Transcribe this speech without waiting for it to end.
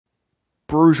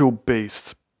brutal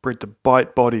beasts bred to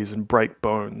bite bodies and break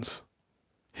bones.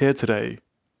 Here today,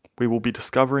 we will be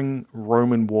discovering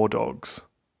Roman war dogs.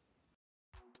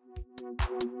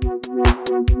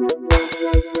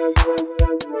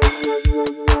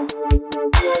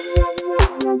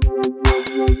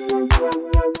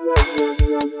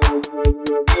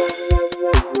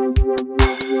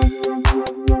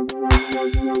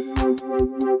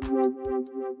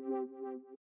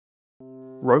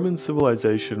 Roman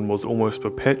civilization was almost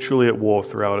perpetually at war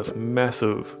throughout its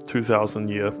massive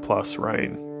 2,000-year-plus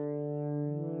reign.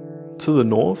 To the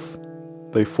north,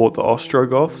 they fought the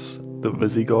Ostrogoths, the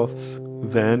Visigoths,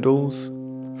 Vandals,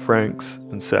 Franks,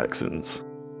 and Saxons.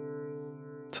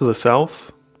 To the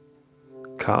south,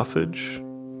 Carthage,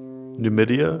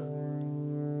 Numidia,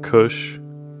 Kush,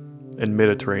 and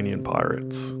Mediterranean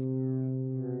pirates.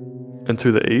 And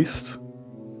to the east,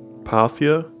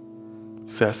 Parthia,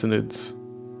 Sassanids,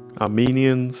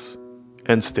 Armenians,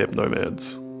 and steppe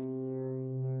nomads.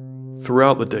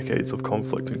 Throughout the decades of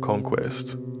conflict and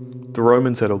conquest, the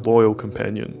Romans had a loyal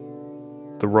companion,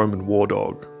 the Roman war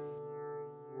dog.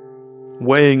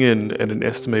 Weighing in at an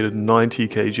estimated 90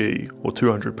 kg or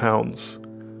 200 pounds,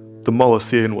 the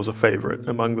Molossean was a favourite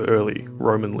among the early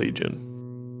Roman legion.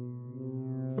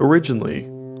 Originally,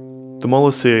 the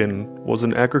Molossean was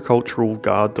an agricultural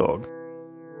guard dog.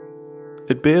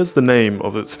 It bears the name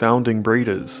of its founding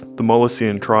breeders, the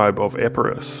Molossian tribe of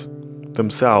Epirus,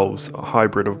 themselves a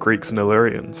hybrid of Greeks and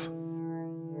Illyrians.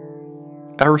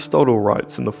 Aristotle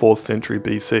writes in the 4th century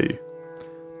BC,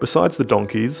 besides the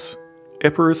donkeys,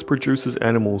 Epirus produces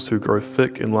animals who grow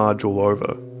thick and large all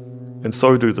over, and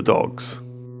so do the dogs.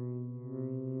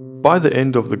 By the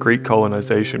end of the Greek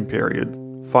colonization period,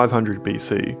 500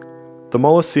 BC, the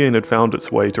Molossean had found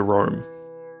its way to Rome.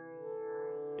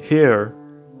 Here,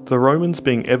 the Romans,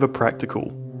 being ever practical,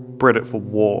 bred it for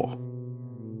war.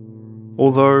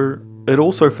 Although, it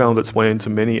also found its way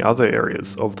into many other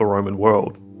areas of the Roman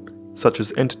world, such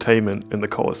as entertainment in the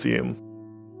Colosseum.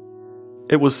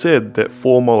 It was said that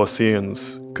 4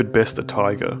 Molossians could best a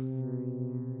tiger.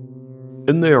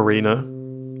 In the arena,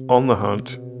 on the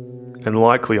hunt, and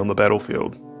likely on the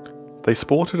battlefield, they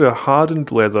sported a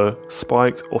hardened leather,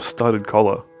 spiked or studded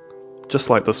collar,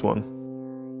 just like this one.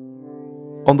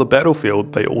 On the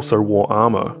battlefield, they also wore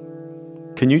armour.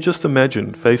 Can you just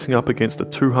imagine facing up against a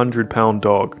 200-pound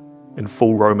dog in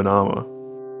full Roman armour?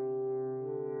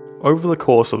 Over the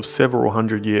course of several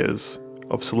hundred years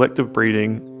of selective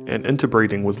breeding and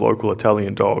interbreeding with local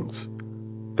Italian dogs,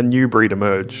 a new breed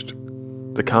emerged,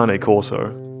 the Cane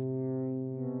Corso.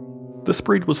 This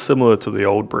breed was similar to the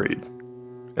old breed,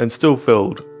 and still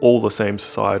filled all the same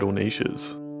societal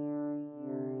niches.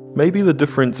 Maybe the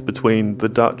difference between the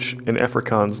Dutch and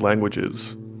Afrikaans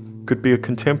languages could be a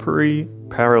contemporary,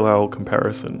 parallel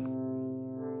comparison.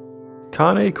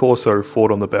 Cane Corso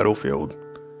fought on the battlefield.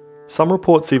 Some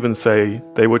reports even say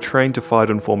they were trained to fight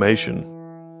in formation.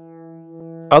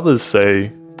 Others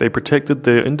say they protected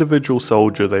the individual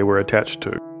soldier they were attached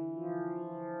to.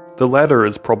 The latter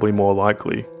is probably more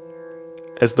likely,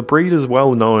 as the breed is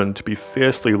well known to be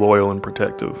fiercely loyal and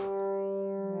protective.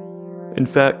 In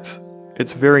fact,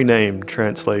 its very name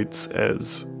translates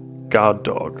as guard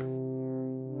dog.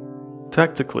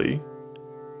 Tactically,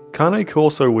 Cane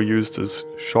Corso were used as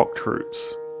shock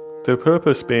troops, their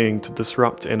purpose being to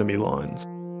disrupt enemy lines.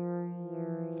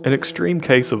 An extreme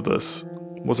case of this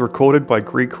was recorded by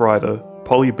Greek writer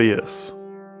Polybius.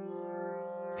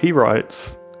 He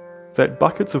writes that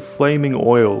buckets of flaming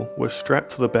oil were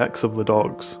strapped to the backs of the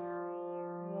dogs.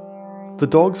 The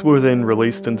dogs were then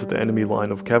released into the enemy line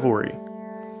of cavalry.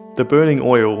 The burning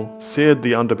oil seared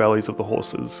the underbellies of the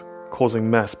horses,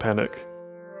 causing mass panic.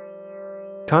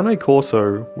 Cane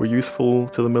Corso were useful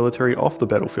to the military off the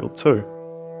battlefield too.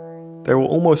 They were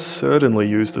almost certainly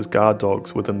used as guard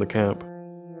dogs within the camp.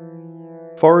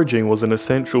 Foraging was an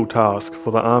essential task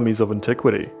for the armies of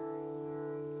antiquity.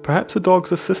 Perhaps the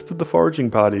dogs assisted the foraging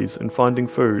parties in finding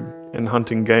food and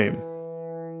hunting game.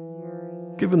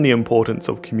 Given the importance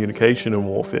of communication in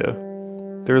warfare,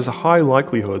 there is a high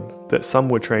likelihood that some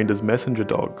were trained as messenger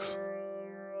dogs.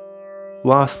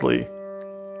 Lastly,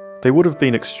 they would have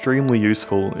been extremely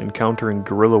useful in countering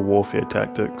guerrilla warfare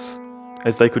tactics,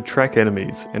 as they could track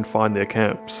enemies and find their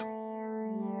camps.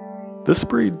 This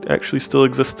breed actually still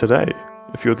exists today,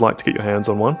 if you would like to get your hands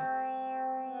on one.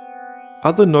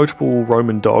 Other notable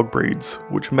Roman dog breeds,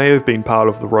 which may have been part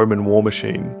of the Roman war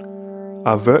machine,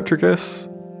 are Vertricus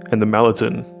and the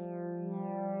Malatin.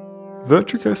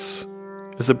 Vertricus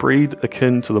is a breed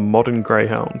akin to the modern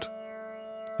greyhound.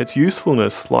 Its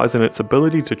usefulness lies in its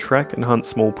ability to track and hunt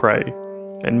small prey,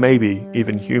 and maybe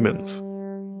even humans.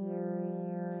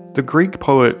 The Greek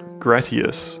poet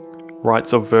Gratius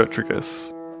writes of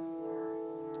Vertrigus,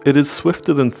 "It is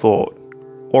swifter than thought,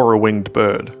 or a winged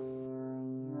bird."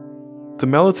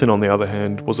 Demeliton, on the other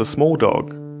hand, was a small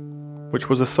dog, which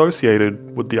was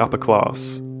associated with the upper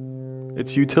class.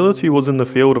 Its utility was in the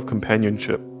field of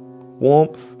companionship,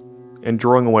 warmth, and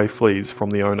drawing away fleas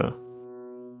from the owner.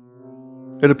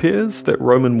 It appears that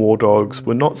Roman war dogs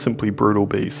were not simply brutal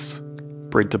beasts,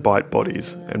 bred to bite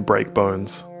bodies and break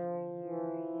bones,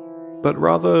 but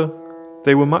rather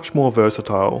they were much more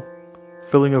versatile,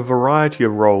 filling a variety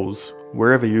of roles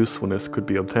wherever usefulness could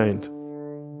be obtained.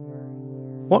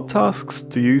 What tasks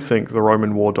do you think the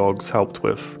Roman war dogs helped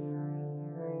with?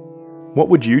 What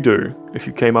would you do if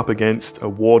you came up against a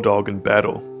war dog in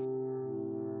battle?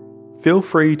 Feel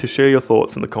free to share your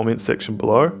thoughts in the comments section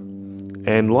below,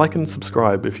 and like and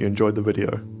subscribe if you enjoyed the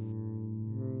video.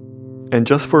 And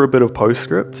just for a bit of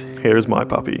postscript, here's my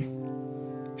puppy.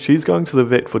 She's going to the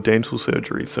vet for dental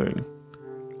surgery soon.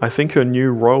 I think her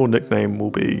new royal nickname will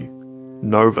be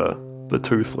Nova the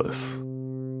Toothless.